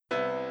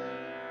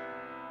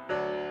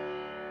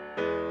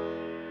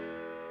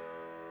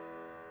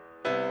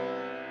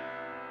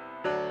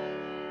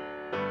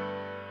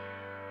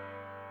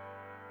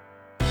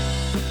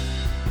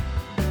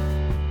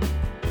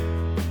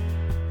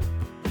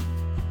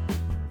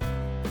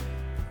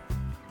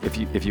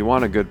if you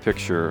want a good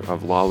picture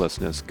of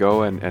lawlessness,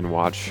 go and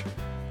watch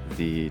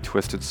the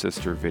Twisted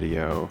Sister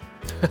video.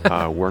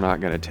 We're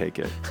not going to take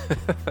it.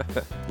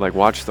 Like,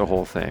 watch the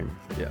whole thing.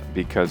 Yeah.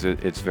 Because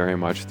it's very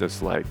much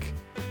this, like,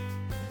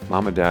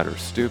 mom and dad are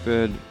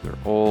stupid, they're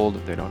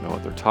old, they don't know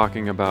what they're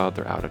talking about,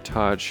 they're out of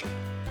touch.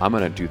 I'm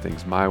going to do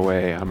things my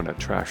way, I'm going to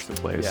trash the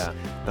place. Yeah.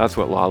 That's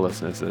what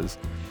lawlessness is.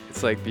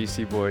 It's like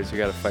BC Boys, you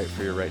got to fight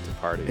for your right to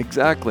party.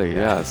 Exactly,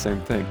 yeah,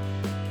 same thing.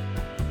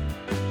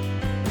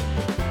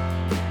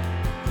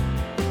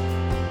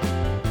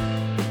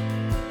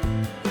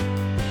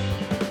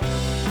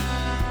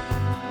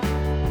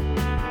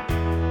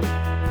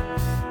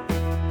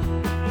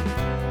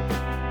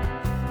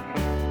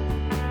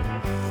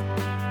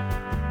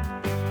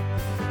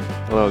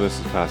 Hello, this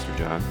is Pastor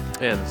John.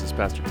 And this is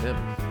Pastor Tim.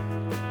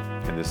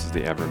 And this is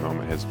the Every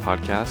Moment His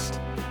podcast.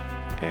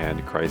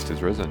 And Christ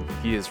is risen.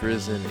 He is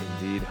risen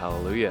indeed.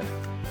 Hallelujah.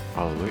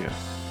 Hallelujah.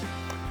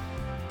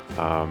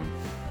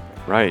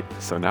 Right,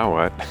 so now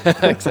what?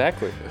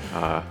 Exactly.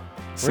 We're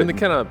in the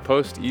kind of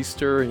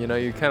post-Easter, you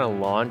kind of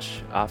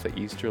launch off at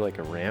Easter like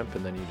a ramp,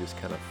 and then you just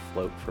kind of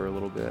float for a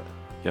little bit.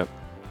 Yep.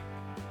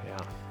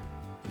 Yeah.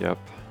 Yep.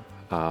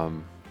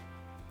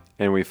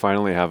 And we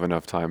finally have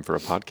enough time for a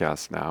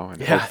podcast now, and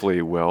Yeah.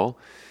 hopefully will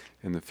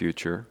in the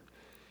future.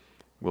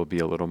 We'll be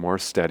a little more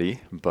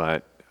steady,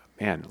 but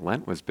man,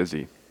 Lent was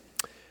busy.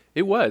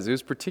 It was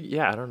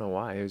I don't know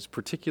why. It was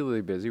particularly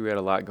busy. We had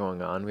a lot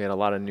going on. We had a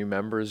lot of new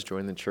members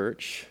join the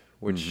church,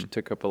 which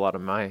took up a lot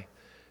of my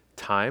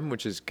time,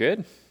 which is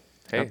good.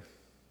 Hey, Yep.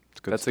 It's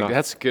good that's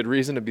stuff. a good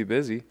reason to be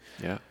busy.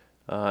 Yeah.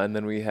 And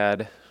then we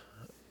had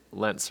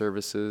Lent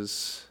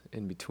services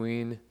in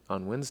between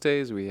on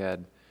Wednesdays. We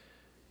had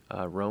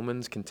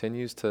Romans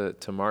continues to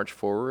march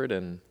forward,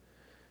 and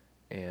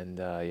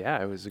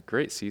it was a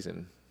great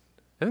season.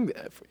 I think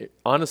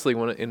honestly,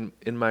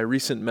 in my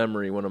recent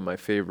memory, one of my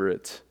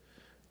favorite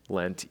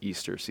Lent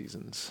Easter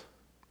seasons.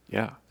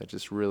 Yeah. They're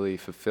just really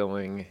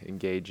fulfilling,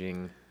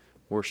 engaging,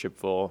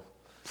 worshipful.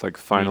 It's like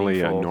finally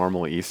meaningful. a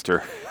normal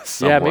Easter. Yeah,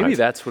 somewhat. maybe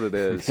that's what it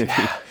is. Maybe.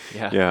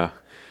 Yeah. Yeah.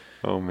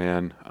 Oh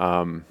man.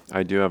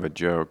 I do have a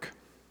joke.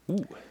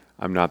 Ooh.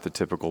 I'm not the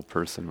typical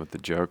person with the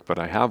joke, but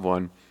I have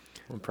one.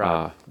 I'm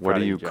proud. What Proud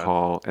do of you John.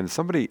 call? And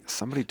somebody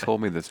told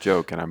me this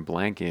joke, and I'm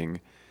blanking.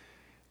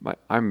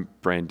 I'm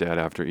brain dead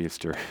after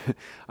Easter.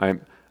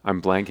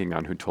 I'm blanking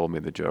on who told me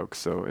the joke.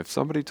 So if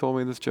somebody told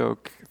me this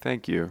joke,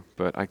 thank you.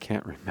 But I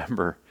can't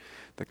remember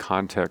the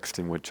context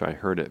in which I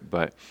heard it.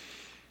 But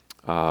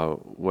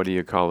what do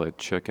you call a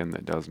chicken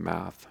that does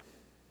math?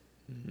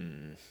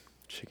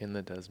 Chicken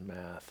that does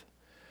math.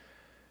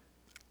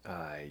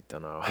 I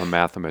don't know. A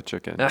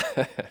mathema-chicken.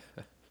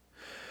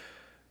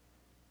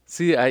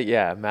 See,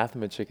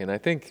 mathema-chicken. I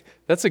think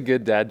that's a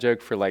good dad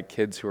joke for like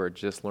kids who are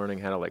just learning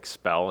how to like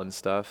spell and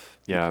stuff.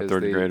 Yeah, because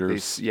third they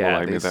graders they will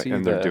like they that, see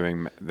and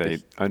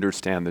they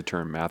understand the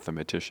term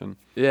mathematician.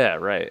 Yeah,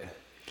 right.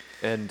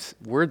 And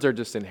words are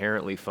just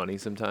inherently funny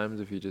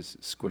sometimes if you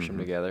just squish them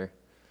together.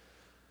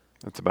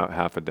 That's about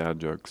half a dad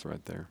jokes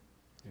right there.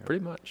 Yeah.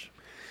 Pretty much.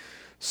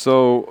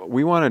 So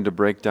we wanted to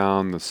break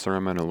down the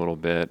sermon a little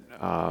bit.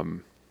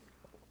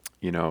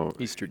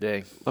 Easter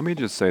day. Let me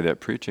just say that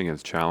preaching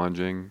is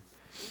challenging.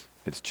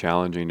 It's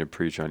challenging to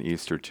preach on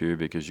Easter too,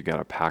 because you got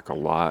to pack a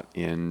lot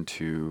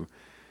into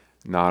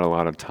not a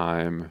lot of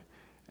time,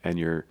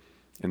 and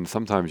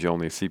sometimes you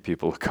only see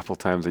people a couple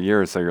times a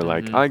year, so you're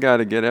like, I got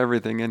to get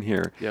everything in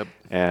here. Yep.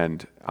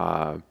 And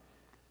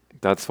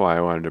that's why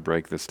I wanted to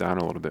break this down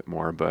a little bit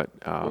more. But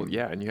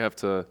and you have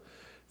to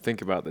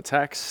think about the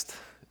text.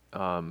 You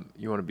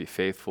want to be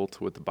faithful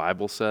to what the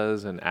Bible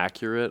says and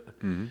accurate.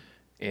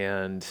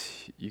 And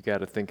you got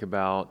to think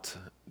about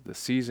the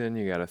season.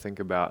 You got to think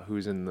about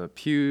who's in the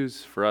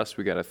pews. For us,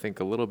 we got to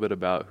think a little bit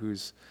about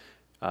who's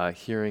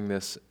hearing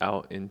this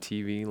out in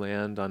TV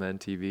land on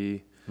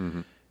NTV.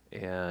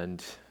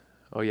 And,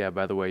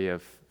 by the way, you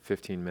have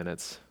 15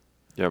 minutes.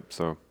 Yep,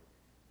 so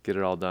get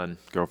it all done.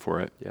 Go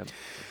for it. Yep.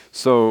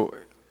 So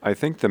I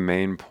think the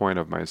main point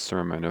of my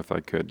sermon, if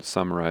I could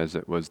summarize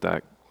it, was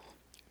that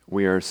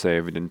we are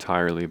saved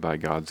entirely by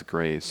God's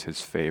grace,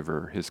 His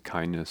favor, His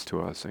kindness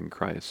to us in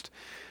Christ.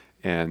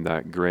 And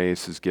that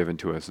grace is given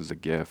to us as a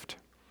gift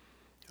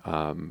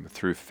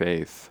through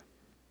faith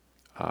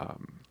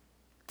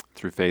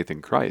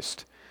in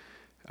Christ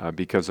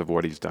because of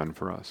what He's done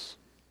for us.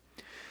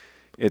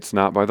 It's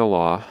not by the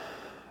law.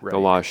 Right. The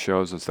law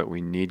shows us that we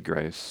need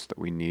grace, that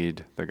we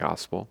need the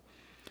gospel,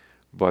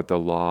 but the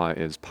law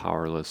is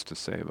powerless to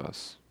save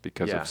us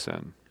because of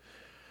sin.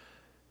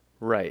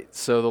 Right.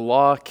 So the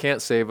law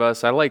can't save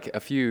us. A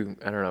few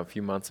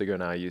months ago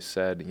now, you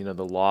said,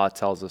 the law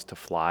tells us to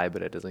fly,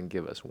 but it doesn't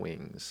give us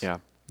wings. Yeah.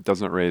 It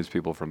doesn't raise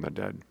people from the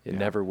dead. It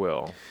never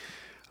will.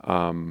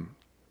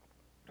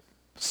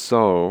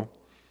 So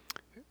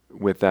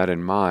with that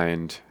in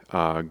mind,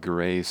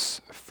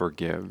 grace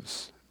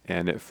forgives,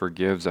 and it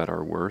forgives at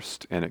our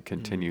worst, and it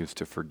continues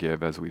to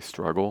forgive as we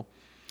struggle.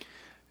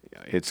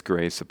 It's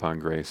grace upon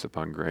grace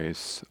upon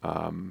grace.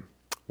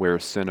 Where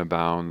sin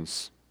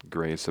abounds,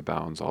 grace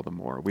abounds all the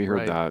more. We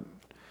heard that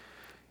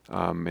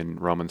in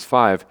Romans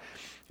 5.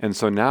 And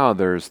so now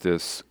there's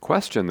this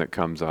question that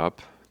comes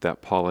up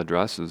that Paul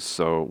addresses.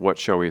 So what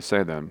shall we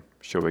say then?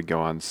 Shall we go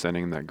on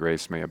sinning that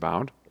grace may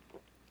abound?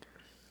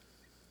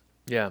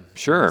 Yeah.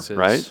 Sure, This is-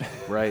 right?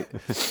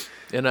 Right.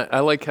 And I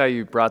like how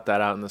you brought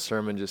that out in the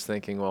sermon, just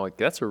thinking, well, like,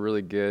 that's a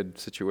really good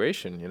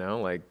situation, you know,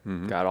 like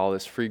got all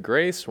this free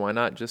grace. Why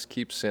not just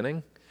keep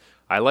sinning?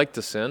 I like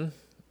to sin.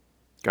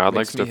 God Makes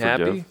likes to me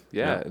happy. forgive.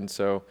 Yeah. And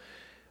so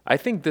I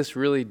think this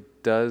really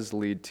does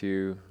lead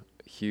to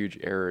huge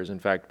errors. In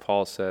fact,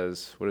 Paul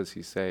says, what does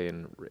he say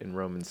in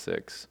Romans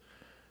 6?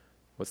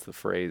 What's the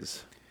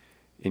phrase?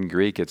 In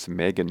Greek, it's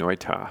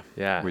meganoita,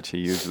 Yeah. which he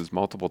uses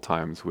multiple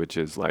times, which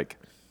is like,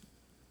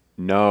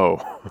 no.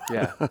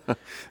 Yeah.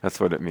 That's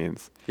what it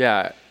means.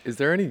 Yeah. Is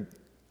there any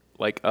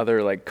like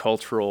other like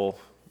cultural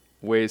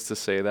ways to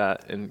say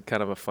that in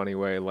kind of a funny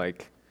way?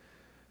 Like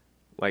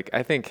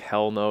I think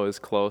hell no is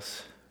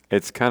close.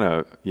 It's kind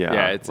of,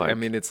 Yeah. It's, like, I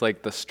mean, it's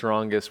like the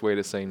strongest way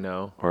to say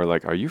no. or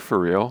like, are you for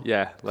real?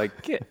 Yeah. Like,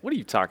 what are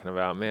you talking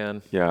about,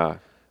 man? Yeah.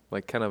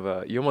 Like kind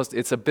of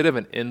it's a bit of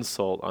an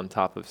insult on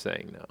top of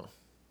saying no.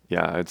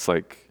 Yeah. It's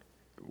like,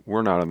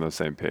 we're not on the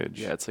same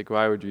page. Yeah. It's like,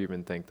 why would you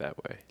even think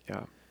that way?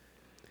 Yeah.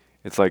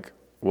 It's like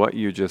what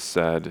you just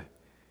said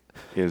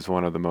is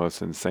one of the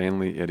most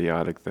insanely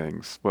idiotic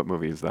things. What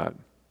movie is that?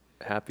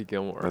 Happy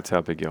Gilmore. That's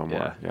Happy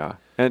Gilmore. Yeah. Yeah.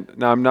 And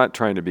now I'm not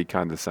trying to be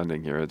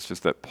condescending here. It's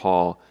just that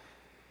Paul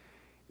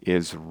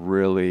is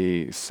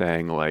really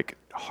saying like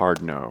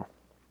hard no,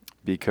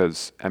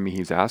 because I mean,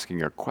 he's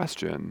asking a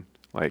question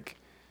like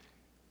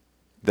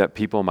that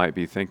people might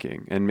be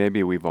thinking, and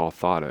maybe we've all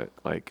thought it.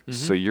 Like,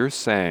 so you're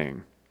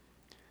saying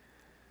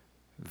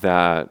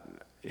that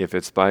if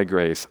it's by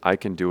grace, I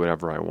can do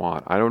whatever I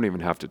want. I don't even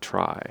have to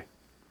try.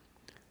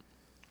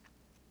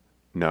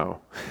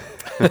 No.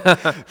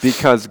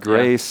 Because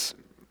grace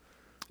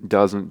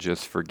doesn't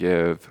just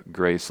forgive,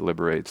 grace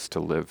liberates to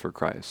live for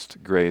Christ.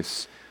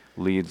 Grace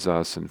leads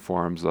us,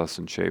 informs us,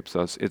 and shapes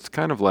us. It's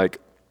kind of like,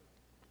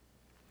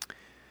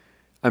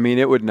 I mean,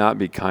 it would not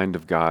be kind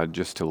of God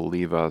just to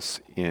leave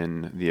us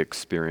in the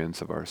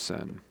experience of our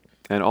sin.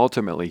 And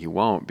ultimately, he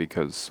won't,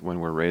 because when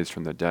we're raised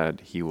from the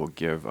dead, he will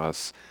give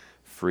us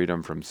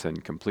freedom from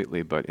sin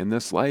completely. But in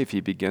this life,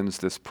 he begins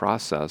this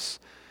process.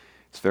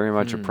 It's very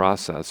much a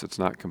process. It's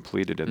not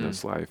completed in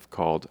this life,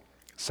 called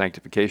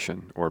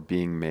sanctification, or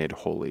being made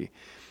holy.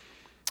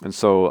 And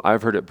so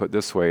I've heard it put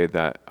this way,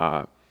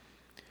 that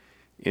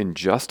in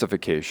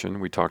justification,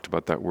 we talked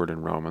about that word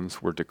in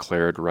Romans, we're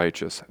declared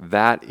righteous.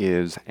 That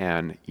is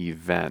an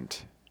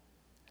event,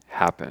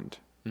 happened,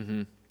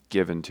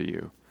 given to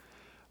you.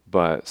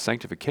 But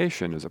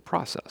sanctification is a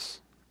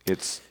process.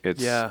 It's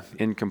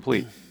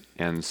incomplete.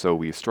 And so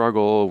we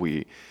struggle,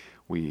 we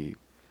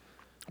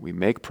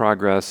make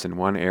progress in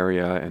one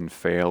area and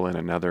fail in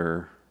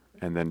another,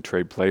 and then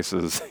trade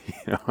places,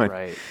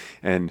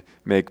 and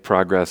make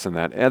progress in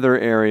that other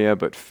area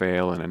but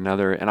fail in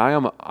another. And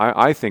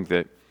I think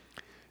that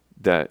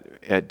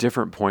at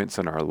different points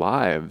in our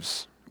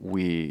lives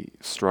we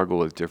struggle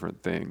with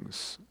different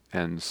things.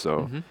 And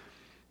so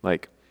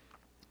like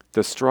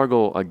the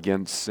struggle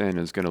against sin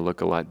is going to look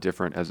a lot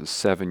different as a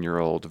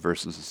 7-year-old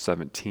versus a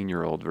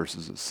 17-year-old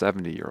versus a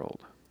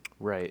 70-year-old.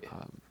 Right.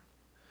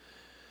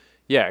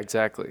 Yeah,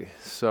 exactly.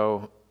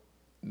 So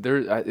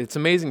it's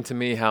amazing to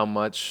me how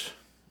much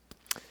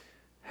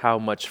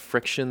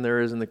friction there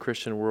is in the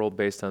Christian world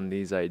based on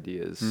these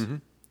ideas.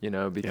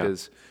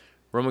 Because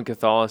Roman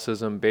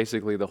Catholicism,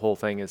 basically the whole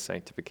thing is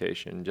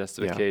sanctification.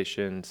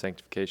 Justification,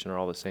 sanctification are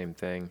all the same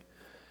thing.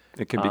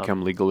 It can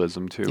become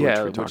legalism too, which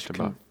we talked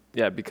about.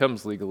 Yeah, it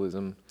becomes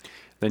legalism.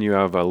 Then you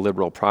have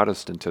liberal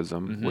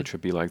Protestantism, which would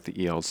be like the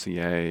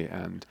ELCA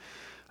and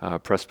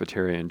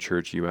Presbyterian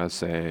Church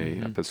USA,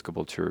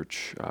 Episcopal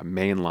Church,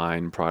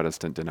 mainline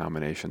Protestant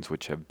denominations,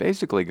 which have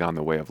basically gone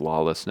the way of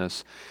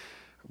lawlessness,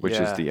 which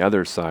is the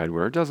other side,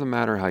 where it doesn't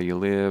matter how you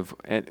live.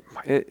 And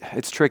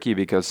it's tricky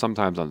because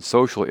sometimes on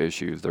social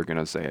issues, they're going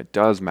to say it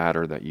does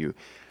matter that you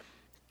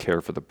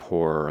care for the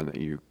poor and that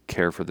you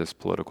care for this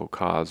political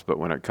cause. But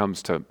when it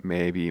comes to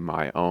maybe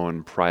my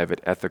own private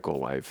ethical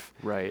life,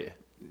 right?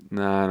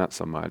 Nah, not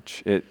so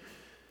much.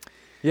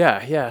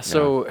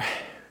 So,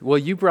 well,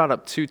 you brought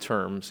up two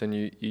terms, and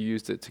you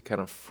used it to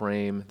kind of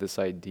frame this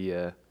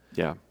idea.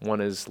 Yeah.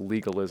 One is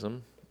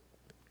legalism,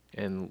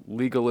 and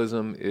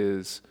legalism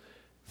is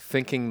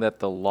thinking that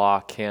the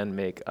law can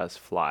make us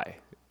fly,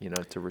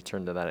 to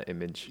return to that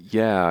image.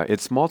 Yeah,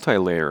 it's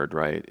multi-layered,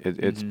 right?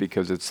 It's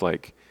because it's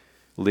like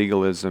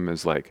legalism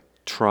is like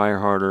try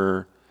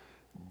harder,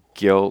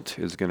 guilt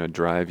is going to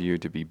drive you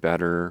to be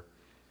better,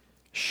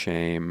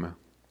 shame,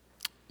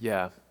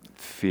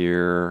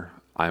 fear,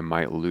 I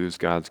might lose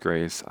God's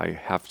grace, I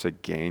have to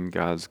gain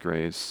God's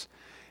grace,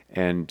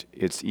 and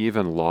it's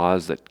even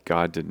laws that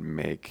God didn't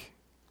make.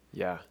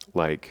 Yeah.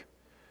 Like,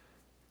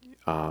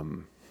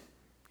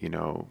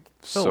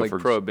 like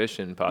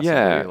prohibition,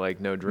 possibly,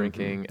 like no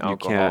drinking,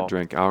 alcohol. You can't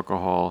drink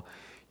alcohol,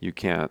 you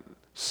can't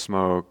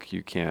smoke,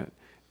 you can't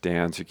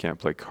dance, you can't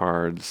play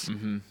cards.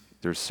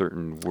 there's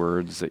certain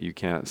words that you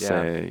can't Yeah.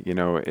 say. It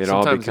all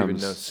Sometimes becomes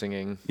even no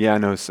singing. yeah,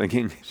 no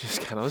singing.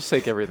 Just kind of let's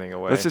take everything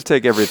away Let's just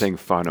take everything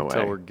fun away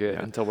until we're good,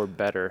 Yeah. until we're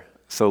better.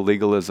 So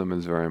legalism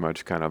is very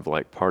much kind of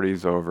like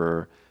party's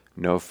over,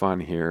 no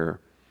fun here,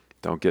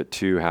 don't get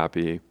too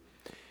happy.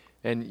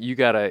 And you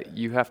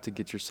have to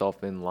get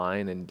yourself in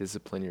line and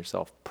discipline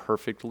yourself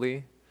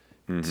perfectly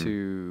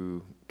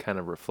to kind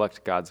of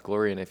reflect God's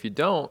glory. And if you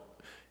don't,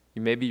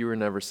 maybe you were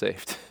never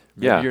saved.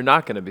 Maybe Yeah. you're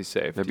not going to be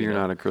saved. Maybe you're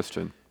not a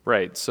Christian.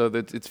 Right. So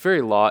that it's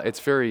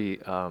very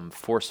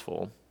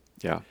forceful.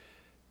 Yeah.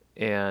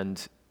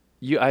 And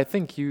I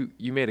think you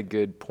made a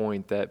good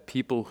point that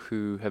people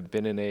who have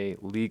been in a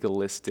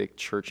legalistic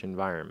church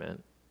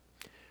environment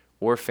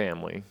or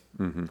family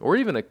or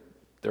even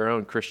their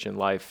own Christian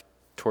life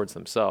towards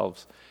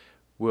themselves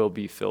will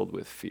be filled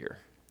with fear.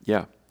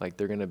 Yeah. Like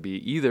they're going to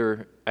be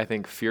either, I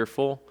think,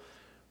 fearful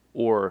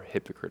or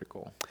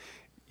hypocritical.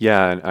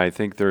 Yeah, and I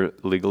think their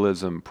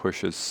legalism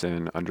pushes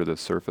sin under the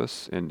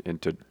surface and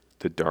into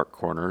the dark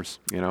corners,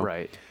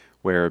 Right.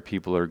 where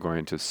people are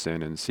going to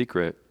sin in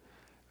secret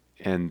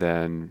and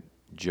then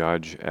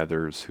judge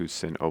others who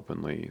sin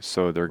openly.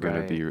 So they're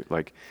going to be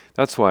like,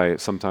 that's why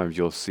sometimes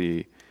you'll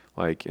see,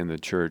 like in the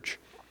church,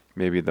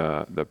 maybe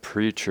the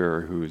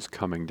preacher who's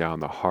coming down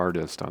the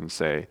hardest on,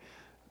 say,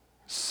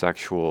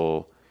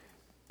 sexual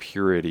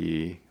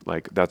purity,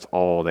 like that's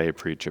all they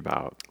preach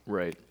about.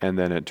 Right. And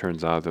then it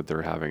turns out that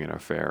they're having an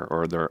affair,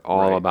 or they're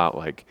all about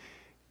like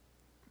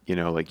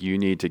you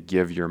need to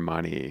give your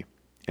money,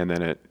 and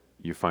then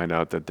you find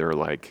out that they're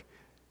like,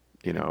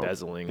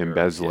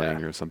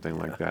 embezzling or something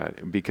like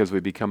that, because we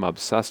become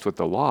obsessed with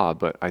the law.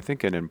 But I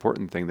think an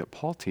important thing that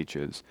Paul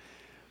teaches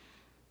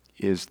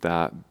is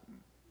that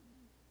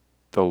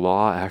the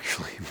law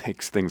actually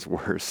makes things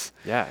worse.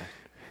 Yeah.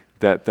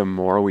 That the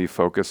more we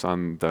focus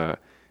on the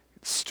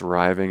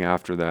striving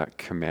after that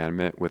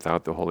commandment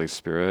without the Holy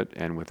Spirit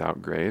and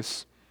without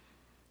grace,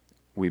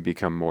 we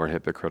become more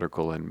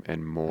hypocritical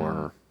and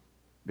more,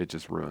 it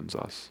just ruins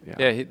us.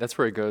 Yeah, that's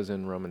where it goes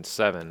in Romans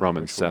 7.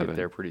 Romans which we'll 7. get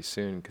there pretty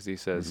soon, because he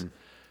says,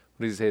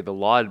 what does he say? The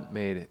law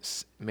made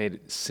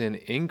sin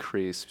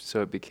increase,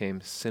 so it became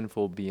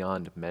sinful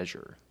beyond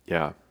measure.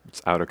 Yeah,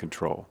 it's out of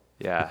control.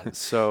 Yeah,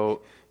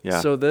 so Yeah.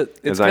 so that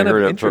it's As I kind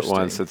heard of it put interesting.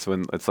 once,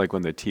 it's like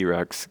when the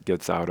T-Rex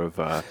gets out of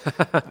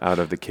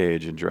the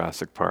cage in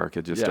Jurassic Park,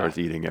 it just starts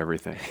eating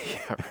everything.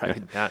 Yeah,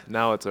 right.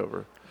 Now it's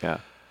over. Yeah.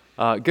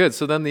 Good.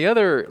 So then the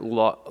other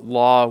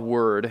law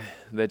word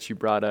that you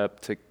brought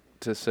up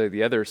to say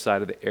the other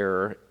side of the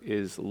error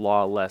is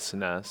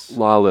lawlessness.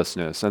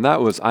 Lawlessness. And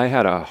I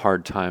had a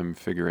hard time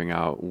figuring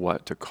out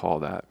what to call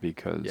that,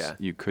 because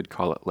you could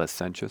call it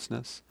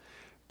licentiousness,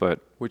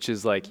 but which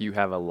is like you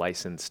have a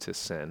license to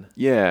sin.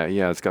 yeah,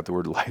 it's got the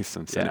word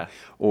license in it.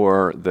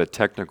 Or the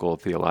technical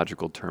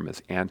theological term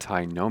is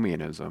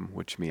antinomianism,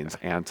 which means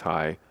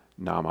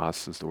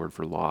anti-nomos is the word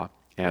for law,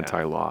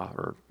 anti-law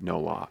or no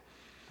law.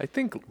 I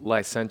think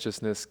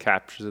licentiousness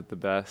captures it the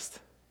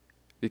best,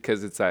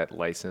 because it's that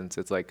license.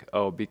 It's like,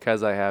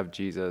 because I have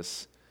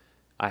Jesus,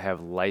 I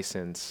have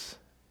license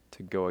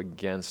to go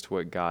against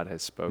what God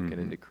has spoken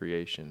into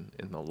creation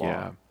in the law.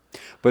 Yeah.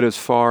 But as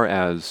far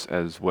as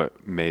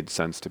what made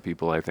sense to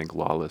people, I think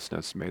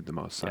lawlessness made the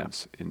most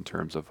sense in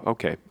terms of,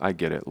 okay, I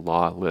get it,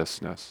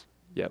 lawlessness.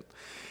 Yep.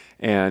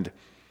 And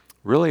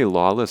really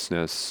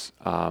lawlessness,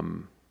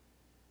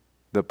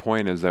 the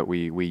point is that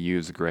we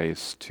use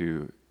grace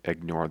to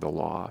ignore the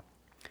law.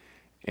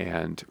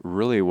 And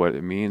really what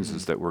it means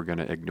is that we're going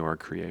to ignore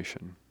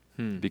creation.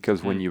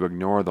 Because when you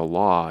ignore the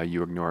law,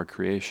 you ignore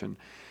creation.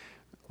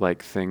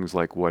 Like things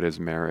like what is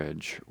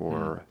marriage,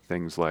 or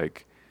things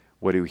like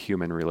what do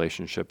human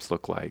relationships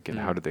look like, and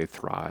how do they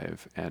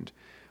thrive, and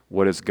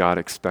what does God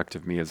expect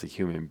of me as a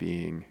human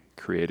being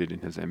created in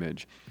his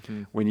image.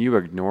 When you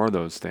ignore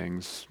those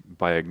things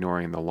by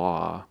ignoring the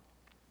law,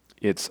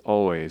 it's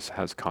always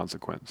has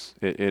consequence.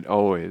 It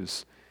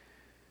always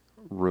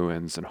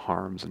ruins and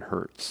harms and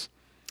hurts.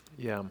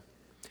 Yeah.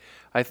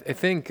 I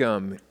think,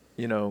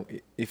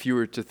 if you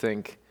were to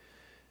think,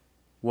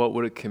 what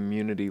would a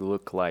community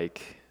look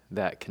like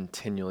that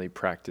continually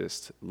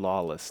practiced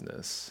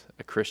lawlessness?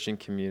 A Christian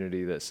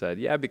community that said,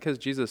 because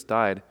Jesus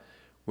died,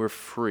 we're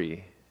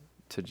free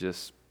to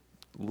just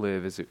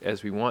live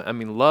as we want. I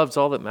mean, love's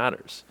all that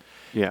matters.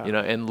 Yeah.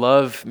 And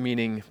love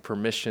meaning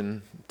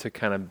permission to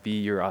kind of be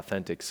your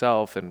authentic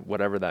self, and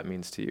whatever that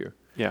means to you.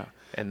 Yeah.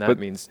 And that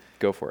means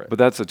go for it. But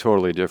that's a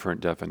totally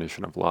different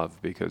definition of love,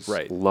 because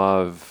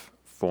love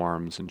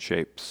forms and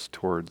shapes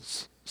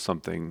towards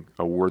something,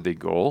 a worthy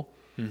goal.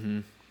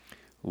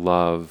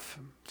 Love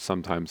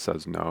sometimes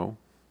says no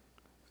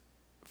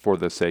for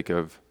the sake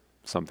of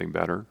something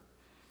better.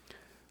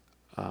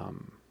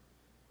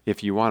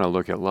 If you want to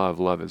look at love,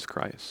 love is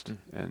Christ.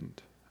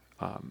 And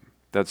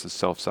that's a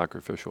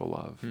self-sacrificial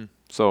love.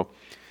 So,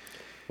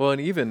 well,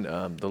 and even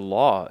the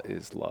law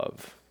is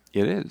love.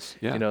 It is,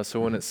 yeah. So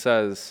when it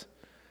says,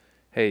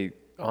 hey,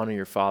 honor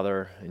your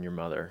father and your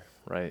mother,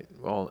 right?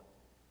 Well,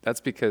 that's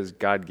because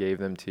God gave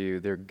them to you.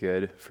 They're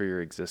good for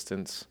your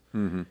existence.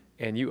 And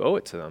you owe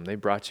it to them. They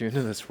brought you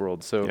into this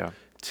world. So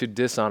to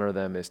dishonor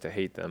them is to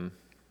hate them.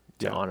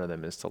 To Yeah. honor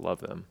them is to love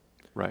them.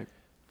 Right.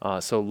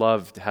 So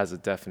love has a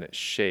definite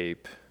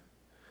shape.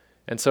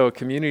 And so a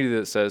community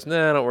that says,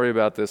 nah, don't worry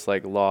about this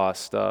like law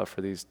stuff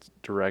or these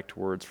direct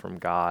words from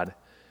God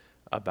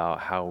about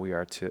how we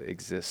are to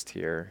exist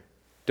here.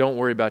 Don't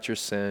worry about your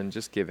sin.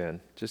 Just give in.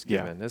 Just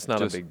give in. It's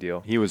not a big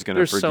deal. He was going to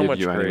There's forgive so much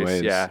you grace.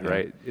 anyways. Yeah,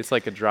 right. It's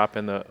like a drop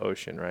in the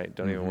ocean, right?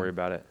 Don't even worry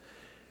about it.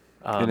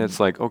 And it's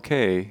like,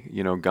 okay,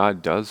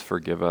 God does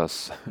forgive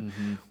us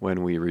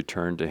when we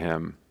return to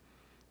him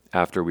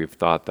after we've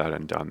thought that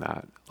and done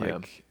that.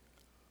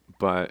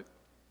 But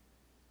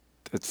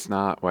it's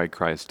not why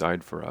Christ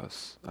died for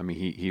us. I mean,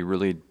 he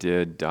really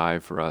did die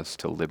for us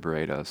to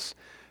liberate us,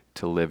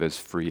 to live as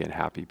free and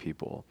happy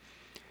people.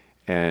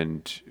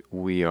 And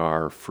we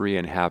are free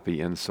and happy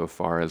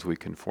insofar as we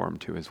conform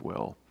to his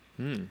will.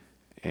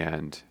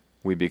 And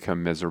we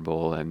become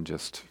miserable and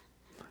just,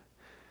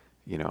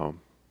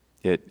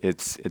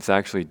 it's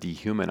actually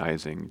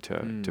dehumanizing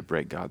to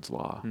break God's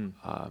law.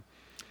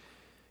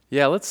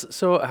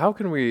 So how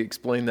can we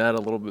explain that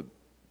a little bit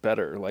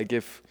better? Like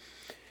if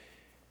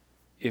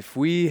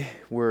we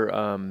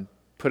were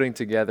putting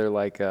together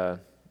like a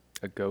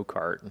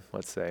go-kart,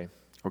 let's say.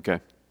 Okay.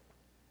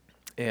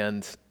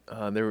 And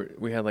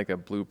we had like a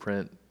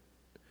blueprint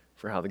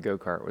for how the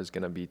go-kart was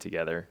going to be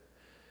together,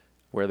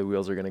 where the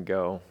wheels are going to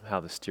go, how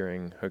the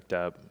steering hooked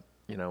up,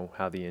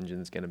 how the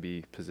engine's going to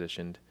be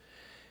positioned.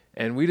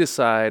 And we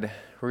decide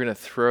we're going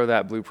to throw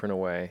that blueprint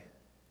away,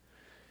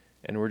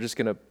 and we're just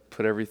going to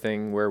put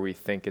everything where we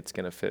think it's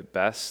going to fit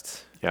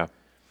best. Yeah.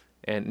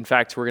 And in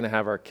fact, we're going to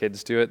have our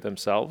kids do it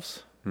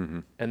themselves,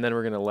 and then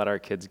we're going to let our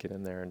kids get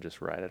in there and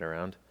just ride it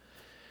around.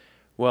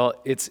 Well,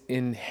 it's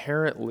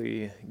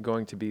inherently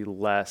going to be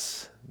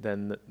less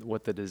than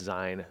what the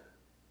design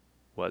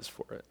was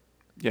for it.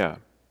 Yeah.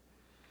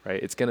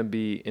 Right? It's going to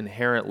be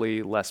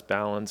inherently less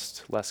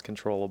balanced, less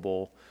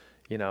controllable,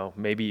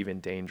 maybe even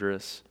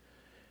dangerous,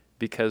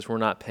 because we're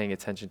not paying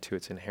attention to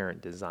its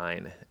inherent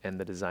design and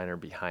the designer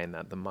behind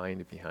that, the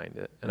mind behind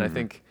it. And I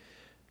think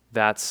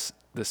that's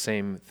the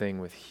same thing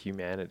with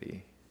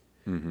humanity.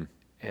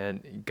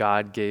 And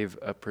God gave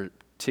a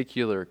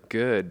particular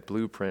good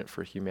blueprint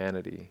for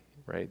humanity,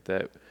 right?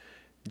 That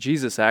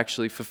Jesus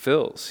actually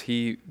fulfills.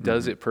 He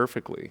does it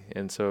perfectly.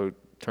 And so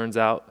turns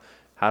out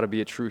how to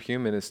be a true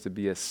human is to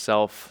be a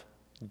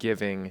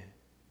self-giving,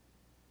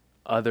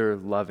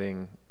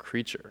 other-loving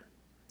creature.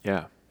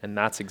 Yeah. And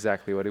that's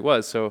exactly what he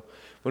was. So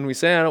when we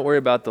say, I don't worry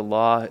about the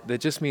law, that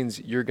just means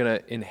you're going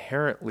to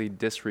inherently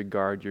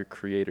disregard your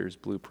creator's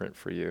blueprint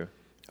for you.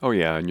 Oh,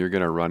 yeah, and you're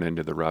going to run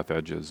into the rough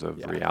edges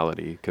of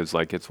reality, because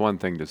it's one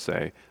thing to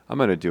say, I'm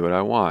going to do what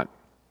I want.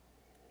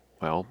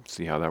 Well,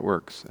 see how that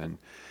works.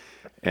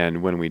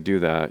 And when we do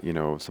that,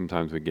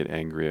 sometimes we get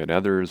angry at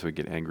others, we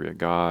get angry at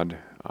God.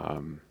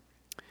 And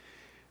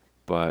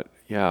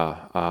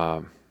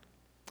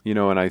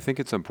I think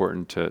it's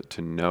important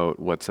to note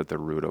what's at the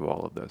root of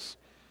all of this.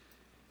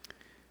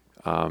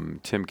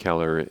 Tim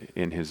Keller,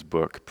 in his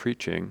book,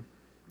 Preaching,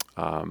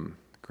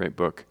 great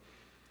book,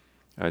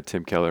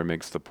 Tim Keller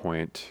makes the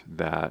point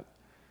that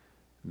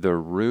the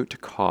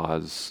root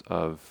cause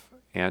of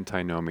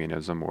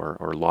antinomianism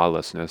or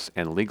lawlessness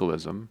and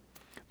legalism,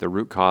 the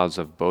root cause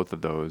of both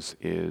of those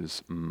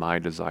is my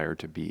desire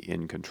to be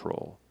in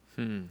control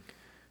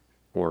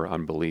or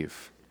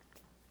unbelief.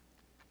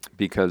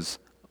 Because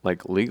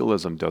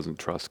legalism doesn't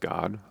trust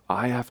God.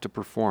 I have to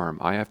perform.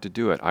 I have to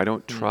do it. I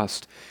don't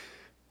trust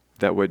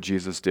that what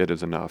Jesus did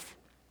is enough.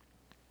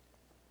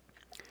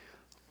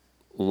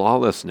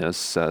 Lawlessness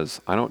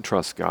says, I don't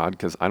trust God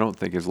because I don't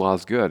think his law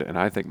is good, and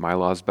I think my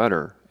law is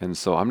better. And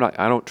so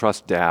I don't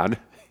trust Dad.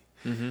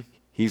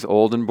 He's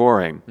old and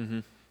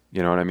boring.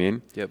 You know what I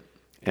mean? Yep.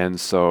 And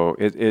so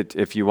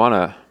if you want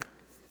to,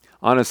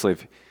 honestly,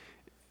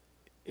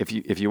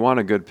 if you want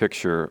a good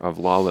picture of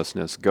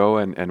lawlessness, go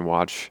and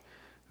watch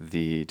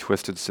the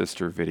Twisted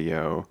Sister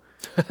video.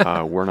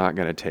 We're not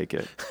going to take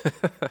it.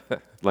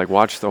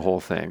 Watch the whole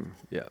thing.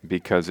 Yeah.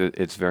 Because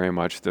it's very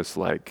much this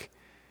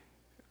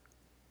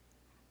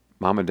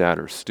mom and dad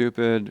are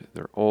stupid,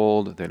 they're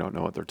old, they don't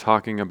know what they're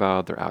talking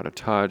about, they're out of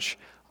touch.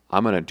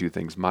 I'm going to do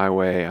things my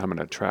way, I'm going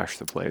to trash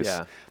the place.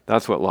 Yeah.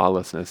 That's what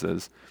lawlessness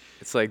is.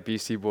 It's like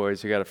BC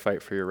Boys, you got to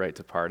fight for your right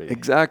to party.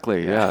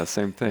 Exactly, yeah,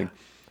 same thing.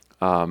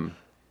 But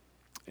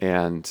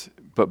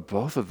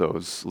both of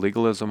those,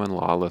 legalism and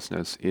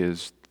lawlessness,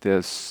 is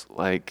this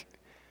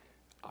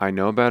I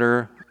know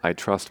better, I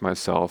trust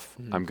myself,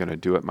 I'm going to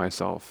do it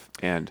myself.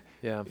 And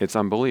it's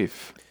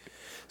unbelief.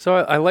 So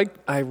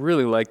I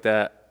really like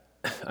that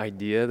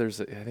idea. I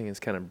think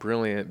it's kind of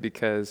brilliant,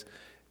 because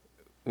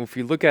if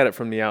you look at it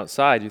from the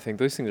outside, you think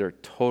those things are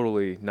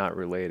totally not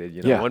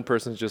related. One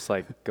person's just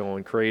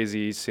going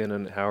crazy,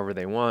 sinning however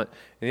they want,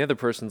 and the other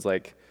person's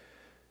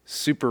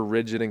super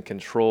rigid and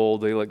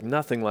controlled. They look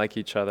nothing like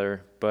each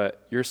other,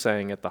 but you're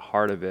saying at the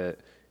heart of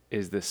it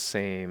is the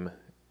same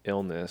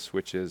illness,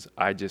 which is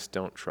I just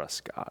don't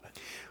trust God.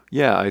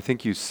 Yeah, I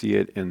think you see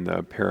it in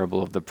the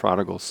parable of the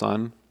prodigal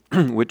son,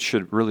 which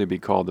should really be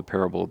called the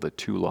parable of the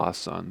two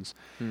lost sons,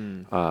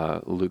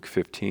 Luke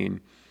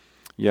 15.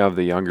 You have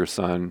the younger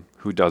son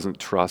who doesn't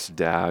trust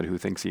dad, who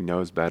thinks he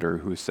knows better,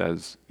 who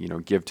says,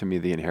 give to me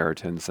the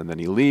inheritance, and then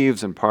he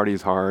leaves and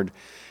parties hard.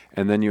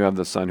 And then you have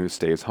the son who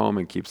stays home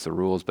and keeps the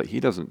rules, but he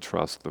doesn't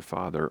trust the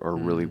father or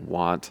really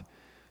want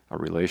a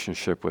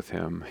relationship with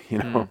him.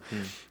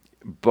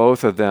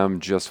 Both of them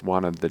just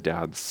wanted the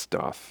dad's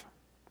stuff.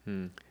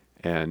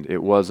 And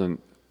it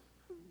wasn't,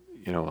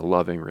 a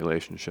loving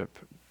relationship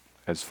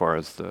as far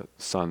as the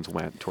sons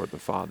went toward the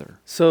father.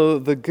 So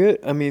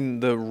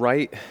the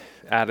right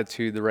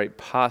attitude, the right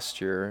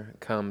posture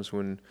comes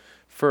when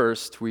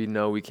first we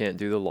know we can't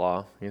do the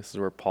law. This is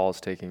where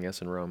Paul's taking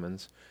us in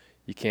Romans.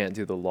 You can't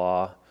do the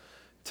law.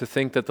 To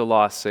think that the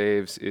law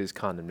saves is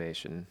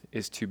condemnation,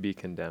 is to be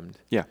condemned.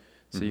 Yeah.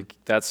 So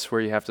that's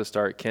where you have to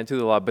start. Can't do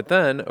the law. But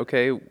then,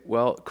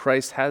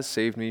 Christ has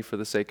saved me for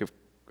the sake of,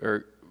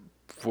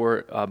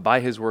 by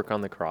his work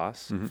on the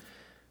cross.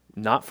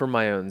 Not for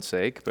my own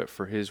sake, but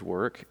for his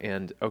work.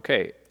 And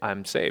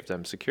I'm saved.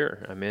 I'm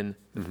secure. I'm in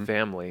the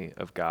family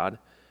of God.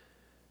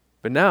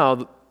 But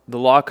now the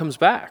law comes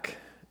back.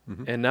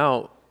 And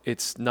now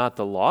it's not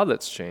the law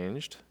that's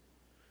changed.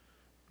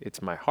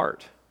 It's my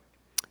heart.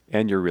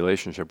 And your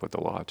relationship with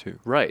the law too.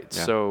 Right.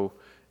 Yeah. So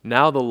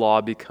now the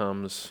law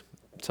becomes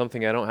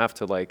something I don't have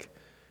to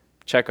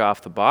check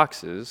off the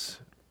boxes,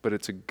 but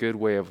it's a good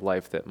way of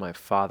life that my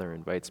Father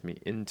invites me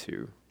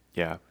into.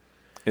 Yeah.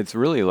 It's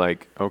really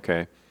like,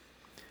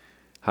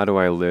 how do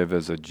I live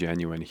as a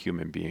genuine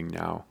human being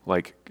now?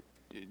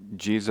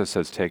 Jesus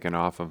has taken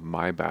off of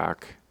my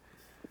back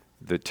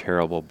the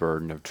terrible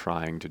burden of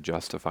trying to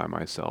justify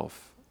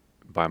myself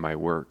by my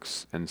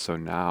works. And so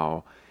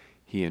now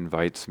he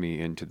invites me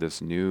into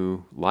this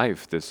new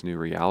life, this new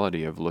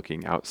reality of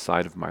looking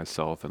outside of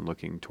myself and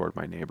looking toward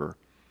my neighbor.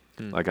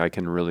 I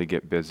can really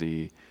get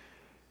busy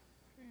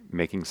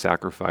making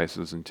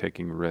sacrifices and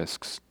taking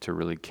risks to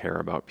really care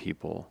about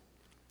people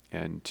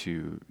and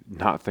to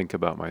not think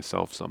about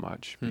myself so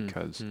much,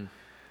 because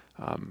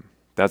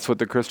that's what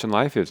the Christian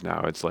life is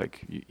now. It's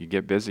like you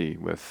get busy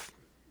with,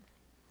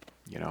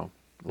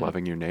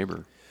 loving your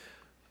neighbor.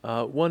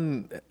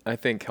 One, I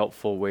think,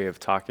 helpful way of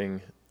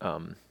talking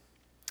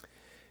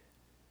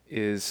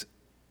is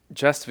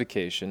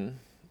justification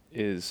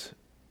is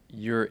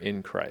you're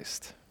in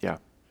Christ. Yeah.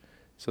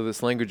 So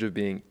this language of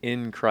being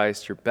in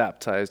Christ, you're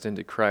baptized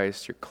into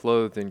Christ, you're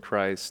clothed in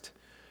Christ,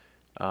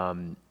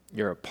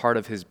 you're a part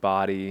of his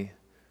body.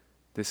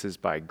 This is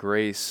by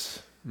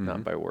grace,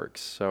 not by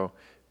works. So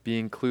be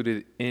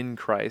included in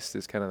Christ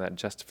is kind of that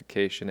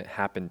justification. It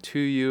happened to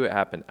you, it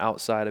happened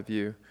outside of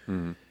you.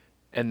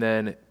 And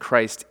then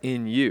Christ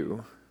in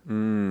you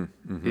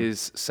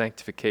is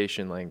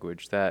sanctification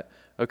language that,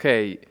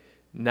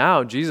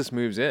 now Jesus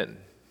moves in,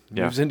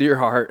 moves into your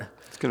heart.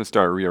 It's going to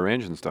start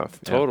rearranging stuff.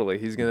 Totally.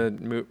 He's going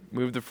to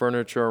move the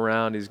furniture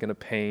around. He's going to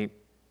paint.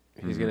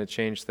 He's going to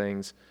change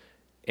things.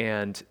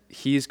 And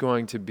he's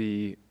going to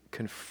be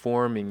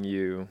conforming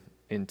you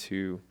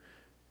into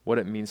what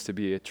it means to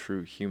be a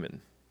true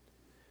human.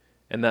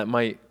 And that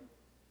might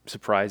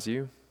surprise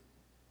you.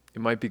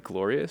 It might be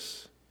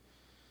glorious.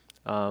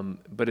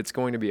 But it's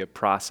going to be a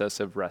process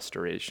of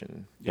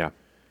restoration.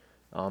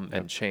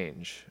 And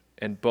change.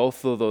 And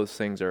both of those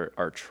things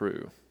are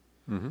true.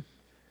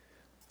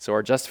 So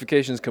our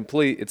justification is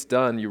complete. It's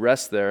done. You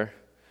rest there.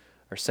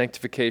 Our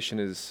sanctification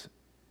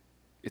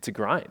it's a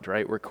grind,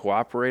 right? We're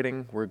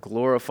cooperating. We're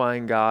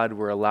glorifying God.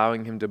 We're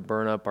allowing him to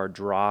burn up our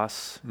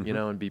dross,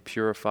 and be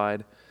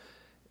purified.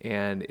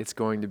 And it's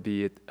going to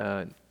be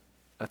a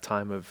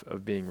time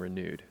of being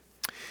renewed.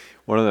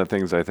 One of the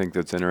things I think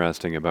that's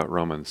interesting about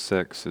Romans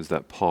 6 is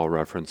that Paul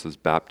references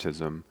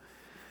baptism,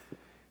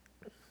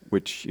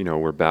 which,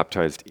 we're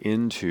baptized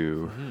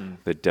into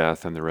the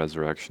death and the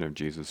resurrection of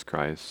Jesus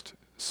Christ,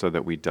 so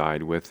that we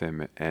died with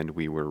him and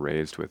we were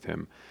raised with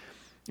him.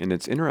 And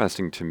it's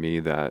interesting to me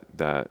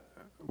that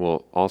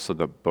also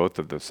both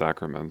of the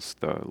sacraments,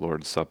 the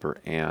Lord's Supper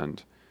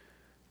and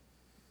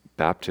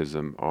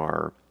baptism,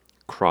 are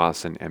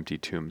cross and empty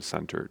tomb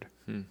centered.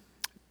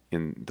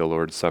 In the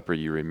Lord's Supper,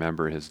 you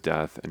remember his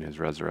death and his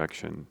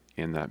resurrection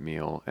in that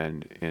meal.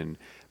 And in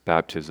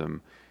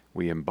baptism,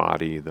 we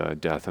embody the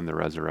death and the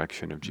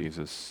resurrection of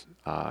Jesus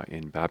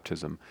in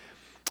baptism.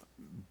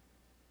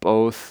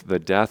 Both the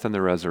death and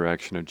the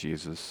resurrection of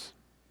Jesus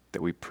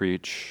that we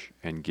preach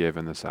and give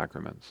in the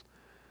sacraments,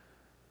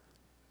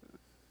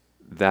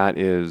 that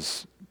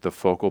is the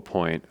focal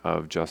point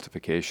of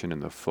justification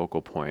and the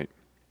focal point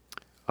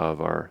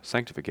of our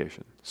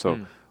sanctification.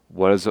 So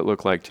what does it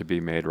look like to be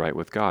made right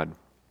with God?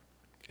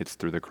 It's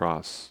through the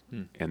cross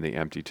and the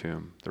empty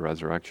tomb, the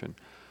resurrection.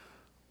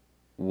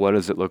 What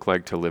does it look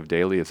like to live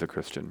daily as a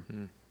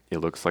Christian? It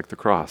looks like the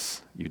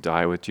cross. You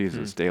die with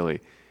Jesus daily.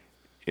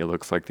 It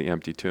looks like the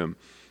empty tomb.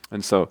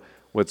 And so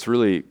what's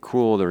really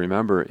cool to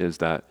remember is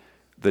that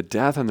the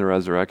death and the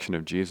resurrection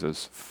of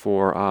Jesus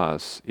for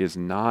us is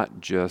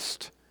not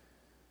just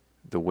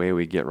the way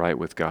we get right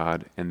with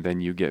God and then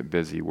you get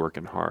busy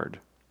working hard.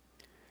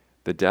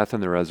 The death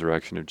and the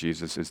resurrection of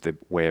Jesus is the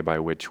way by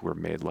which we're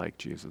made like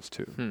Jesus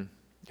too.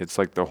 It's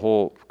like the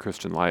whole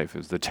Christian life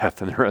is the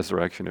death and the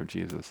resurrection of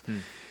Jesus.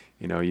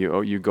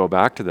 You go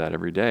back to that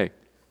every day.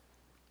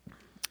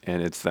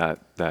 And it's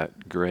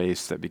that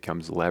grace that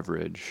becomes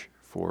leverage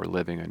for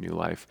living a new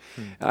life.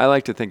 I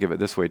like to think of it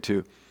this way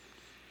too,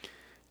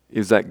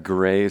 is that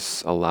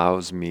grace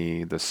allows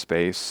me the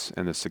space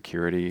and the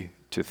security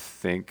to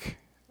think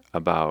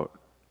about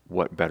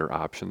what better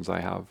options I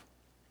have.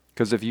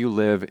 Because if you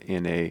live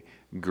in a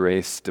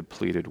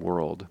grace-depleted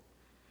world,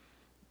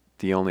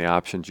 the only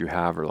options you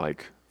have are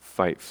like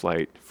fight,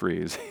 flight,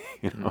 freeze,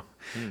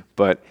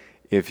 But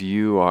if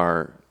you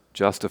are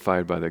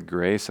justified by the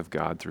grace of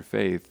God through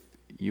faith,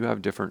 you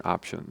have different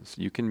options.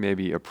 You can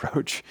maybe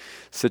approach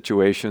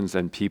situations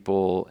and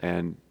people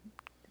and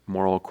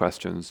moral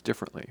questions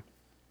differently.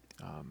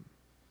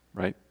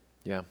 Right?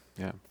 Yeah.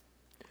 Yeah.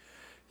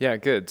 Yeah,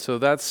 good. So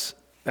that's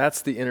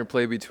the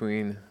interplay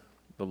between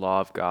the law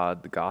of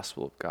God, the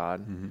gospel of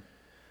God.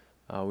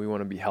 We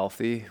want to be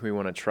healthy. We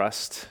want to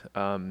trust.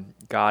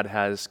 God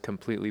has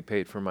completely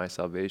paid for my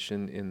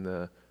salvation in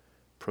the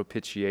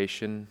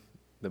propitiation,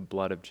 the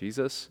blood of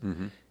Jesus.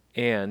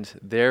 And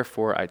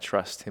therefore, I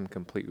trust him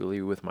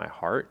completely with my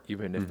heart,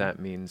 even if that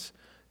means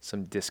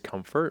some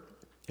discomfort.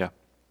 Yeah.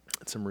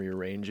 Some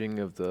rearranging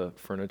of the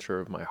furniture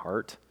of my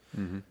heart.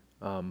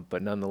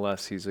 But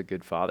nonetheless, he's a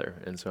good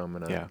father. And so I'm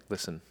going to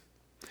listen.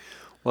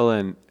 Well,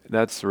 and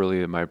that's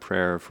really my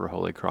prayer for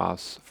Holy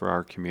Cross, for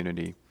our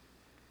community,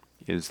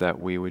 is that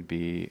we would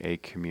be a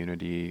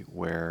community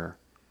where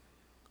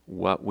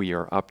what we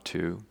are up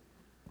to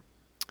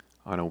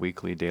on a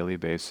weekly, daily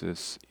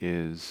basis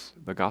is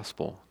the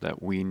gospel,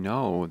 that we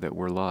know that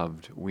we're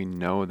loved, we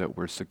know that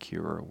we're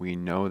secure, we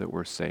know that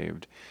we're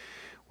saved.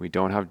 We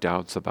don't have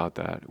doubts about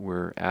that.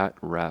 We're at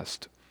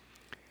rest.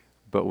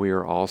 But we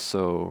are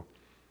also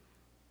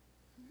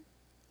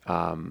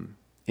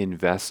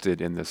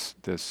invested in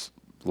this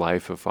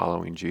life of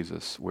following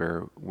Jesus,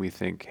 where we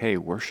think, hey,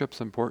 worship's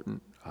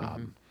important.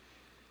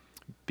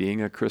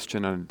 Being a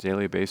Christian on a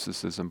daily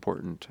basis is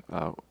important.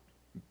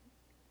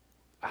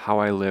 How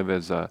I live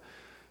as a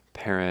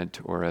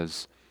parent or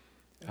as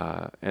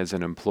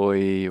an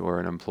employee or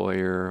an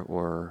employer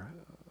or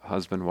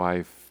husband,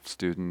 wife,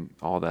 student,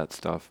 all that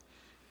stuff,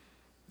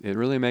 it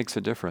really makes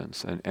a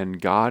difference.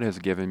 And God has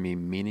given me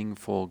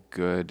meaningful,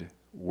 good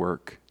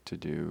work to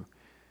do.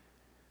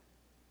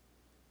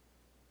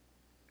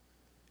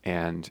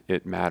 And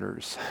it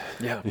matters.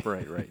 Yeah,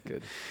 right,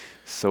 good.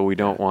 So we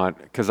don't want,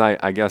 because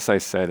I guess I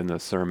said in the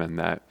sermon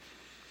that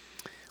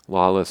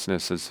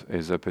lawlessness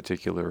is a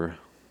particular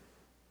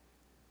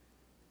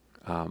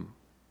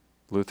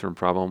Lutheran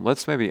problem.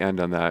 Let's maybe end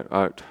on that.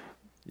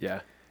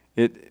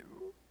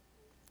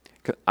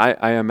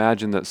 I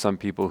imagine that some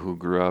people who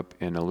grew up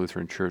in a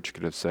Lutheran church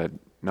could have said,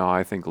 no,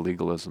 I think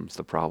legalism's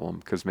the problem,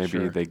 because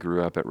maybe they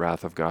grew up at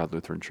Wrath of God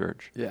Lutheran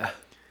Church. Yeah.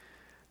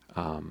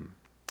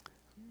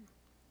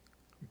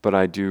 But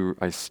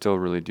I still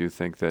really do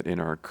think that in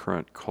our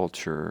current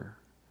culture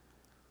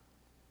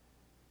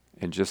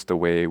and just the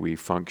way we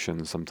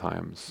function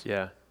sometimes,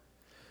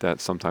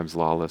 that sometimes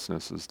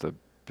lawlessness is the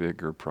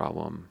bigger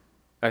problem.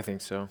 I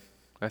think so.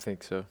 I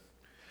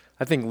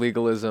think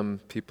legalism,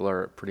 people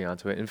are pretty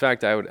onto it. In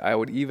fact, I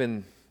would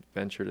even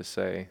venture to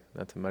say,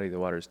 not to muddy the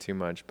waters too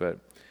much, but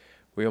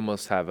we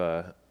almost have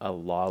a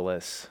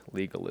lawless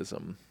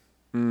legalism.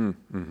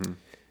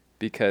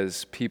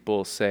 Because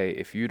people say,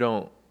 if you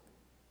don't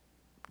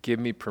give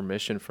me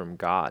permission from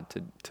God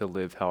to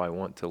live how I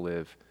want to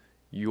live,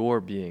 you're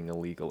being a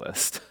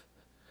legalist,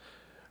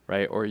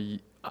 right? Or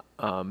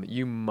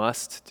you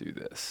must do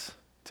this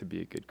to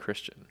be a good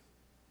Christian.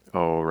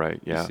 Oh, right,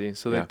 yeah. You see?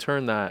 So they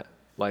turn that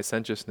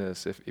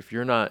licentiousness, if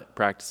you're not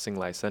practicing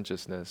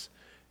licentiousness,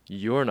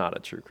 you're not a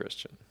true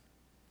Christian.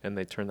 And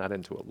they turn that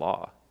into a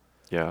law.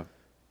 Yeah.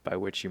 By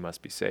which you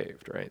must be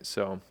saved, right?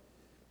 So,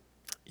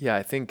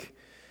 I think,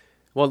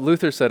 well,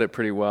 Luther said it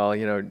pretty well,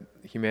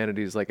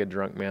 humanity is like a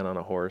drunk man on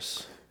a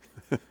horse.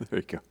 There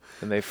you go.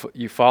 And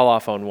you fall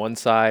off on one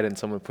side and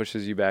someone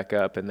pushes you back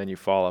up, and then you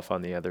fall off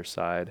on the other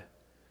side.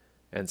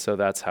 And so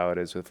that's how it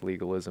is with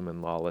legalism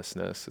and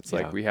lawlessness. It's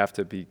like we have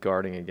to be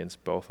guarding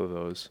against both of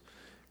those.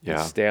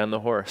 Yeah. Stay on the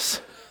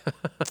horse.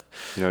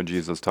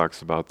 Jesus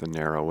talks about the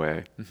narrow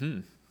way.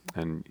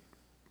 And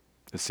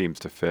it seems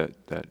to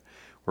fit that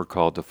we're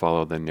called to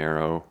follow the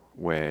narrow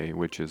way,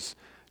 which is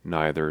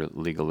neither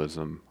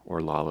legalism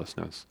or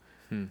lawlessness.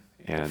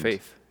 And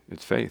faith.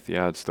 It's faith.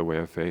 Yeah, it's the way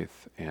of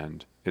faith.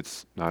 And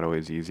it's not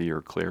always easy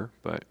or clear,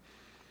 but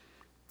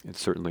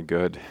it's certainly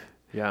good.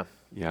 Yeah.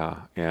 Yeah.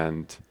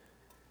 And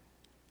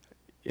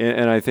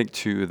I think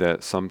too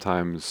that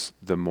sometimes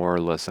the more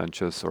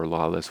licentious or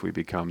lawless we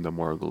become, the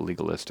more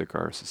legalistic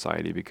our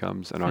society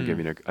becomes. And I'll give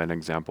you an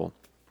example.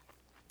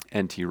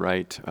 N.T.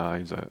 Wright,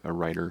 he's a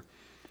writer,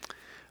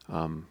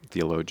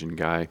 theologian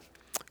guy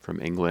from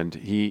England.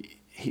 He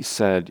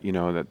said,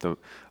 that the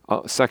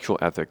sexual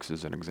ethics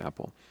is an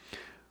example.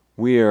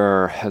 We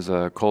are, as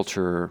a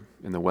culture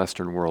in the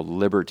Western world,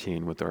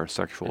 libertine with our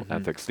sexual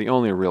ethics. The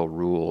only real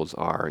rules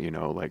are,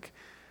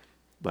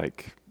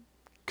 like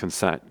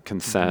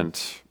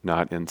consent,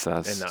 not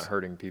incest, and not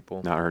hurting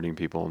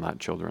people, not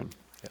children,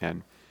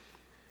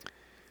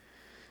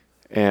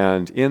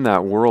 And in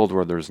that world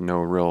where there's no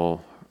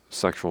real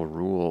sexual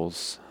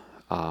rules,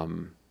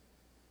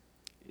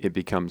 it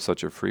becomes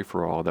such a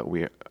free-for-all that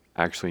we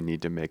actually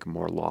need to make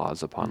more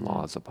laws upon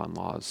laws upon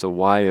laws. So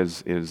why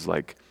is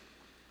like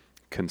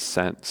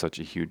consent such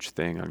a huge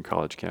thing on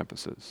college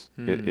campuses?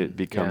 It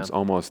becomes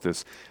almost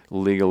this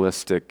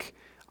legalistic,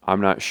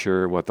 I'm not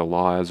sure what the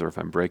law is or if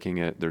I'm breaking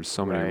it. There's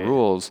so many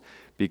rules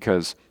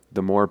because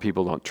the more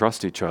people don't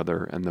trust each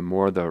other and the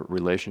more the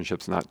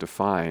relationship's not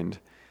defined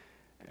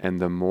and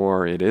the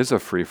more it is a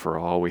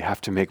free-for-all, we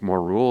have to make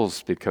more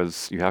rules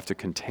because you have to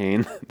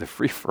contain the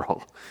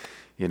free-for-all.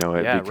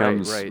 It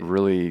becomes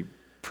really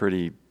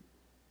pretty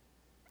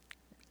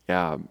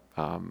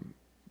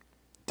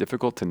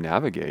difficult to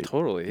navigate.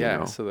 Totally,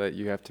 yeah. So that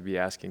you have to be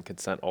asking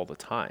consent all the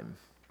time.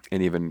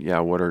 And even,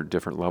 what are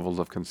different levels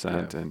of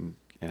consent and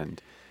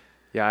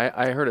Yeah,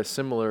 I heard a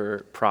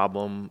similar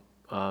problem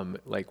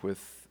like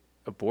with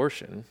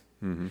abortion.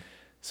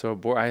 So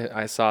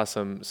I saw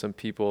some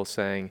people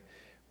saying,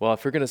 well,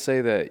 if you're going to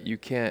say that you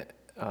can't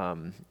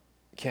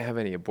have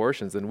any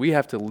abortions, then we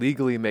have to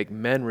legally make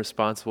men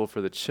responsible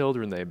for the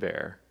children they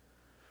bear.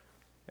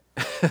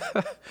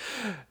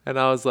 And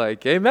I was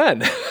like,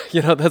 amen.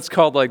 That's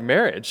called like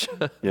marriage.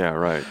 Yeah,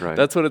 right.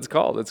 That's what it's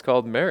called. It's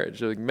called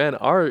marriage. Like men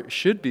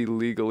should be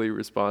legally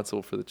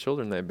responsible for the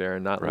children they bear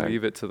and not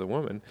leave it to the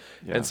woman.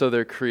 Yeah. And so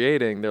they're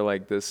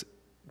like this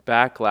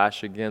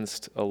backlash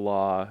against a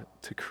law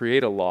to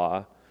create a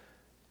law,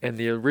 and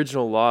the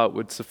original law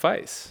would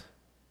suffice.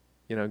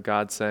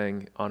 God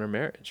saying, honor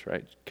marriage,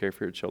 right? Care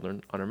for your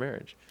children, honor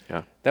marriage.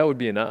 Yeah. That would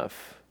be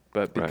enough.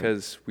 But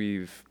because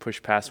we've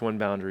pushed past one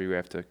boundary, we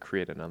have to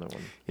create another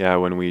one. Yeah,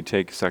 when we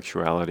take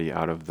sexuality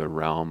out of the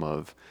realm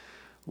of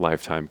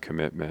lifetime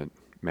commitment,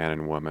 man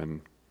and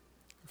woman,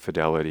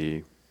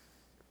 fidelity,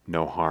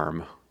 no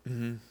harm,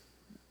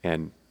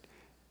 and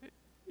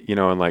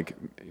like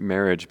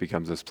marriage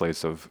becomes this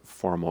place of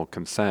formal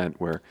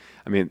consent where,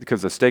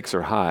 because the stakes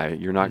are high,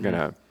 you're not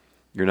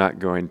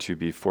going to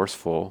be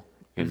forceful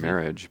in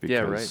marriage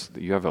because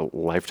you have a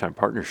lifetime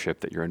partnership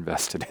that you're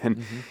invested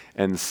in.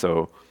 And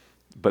so,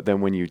 but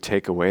then when you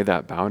take away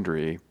that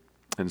boundary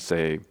and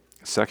say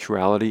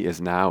sexuality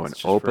is now an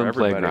open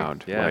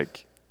playground,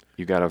 like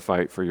you got to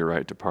fight for your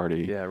right to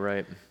party. Yeah,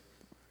 right.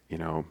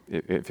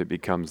 If it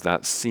becomes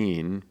that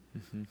scene,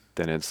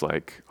 then it's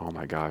like, oh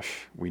my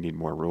gosh, we need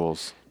more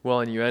rules.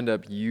 Well, and you end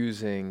up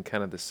using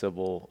kind of the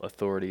civil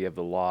authority of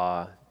the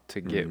law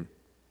to get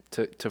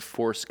to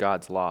force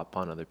God's law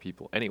upon other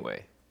people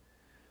anyway.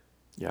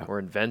 Yeah. Or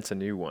invent a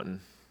new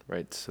one,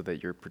 right, so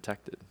that you're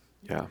protected.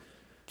 Yeah.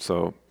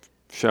 So,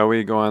 shall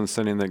we go on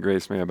sinning that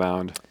grace may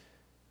abound?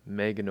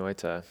 Me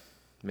genoita,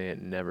 may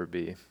it never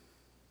be.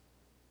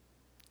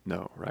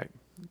 No, right.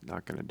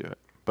 Not going to do it.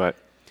 But,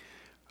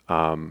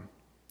 and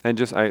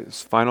just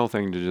final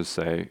thing to just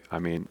say,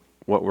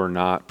 what we're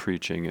not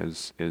preaching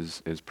is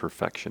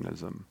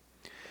perfectionism.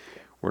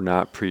 We're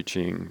not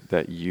preaching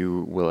that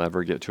you will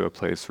ever get to a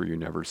place where you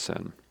never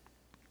sin.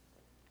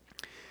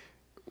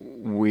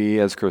 We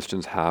as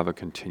Christians have a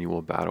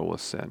continual battle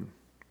with sin,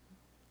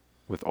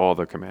 with all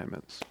the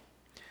commandments.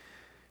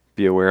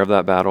 Be aware of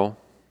that battle.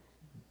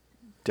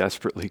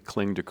 Desperately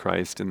cling to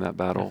Christ in that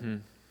battle.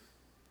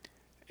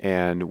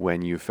 And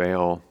when you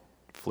fail,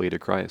 flee to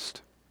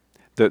Christ.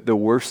 The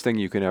worst thing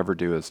you can ever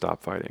do is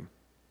stop fighting.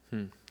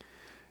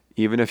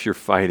 Even if you're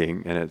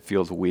fighting and it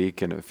feels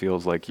weak and it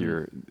feels like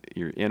you're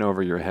in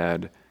over your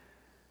head,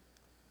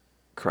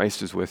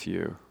 Christ is with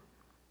you.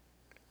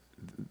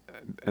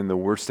 And the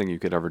worst thing you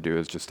could ever do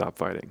is just stop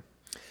fighting.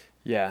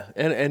 Yeah,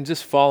 and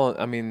just follow.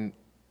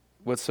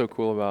 What's so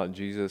cool about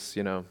Jesus,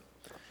 is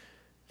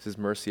his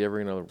mercy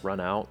ever going to run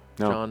out,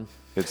 No, John?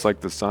 It's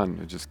like the sun.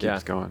 It just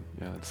keeps going.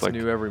 Yeah, it's like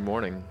new every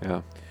morning.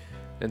 Yeah.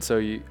 And so,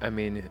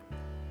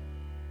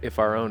 if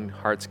our own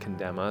hearts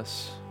condemn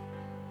us,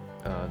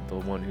 the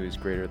one who is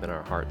greater than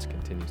our hearts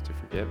continues to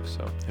forgive.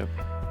 So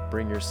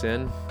bring your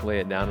sin, lay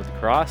it down at the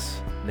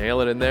cross,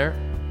 nail it in there,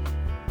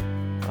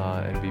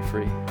 and be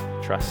free.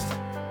 Trust.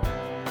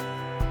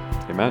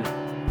 Amen.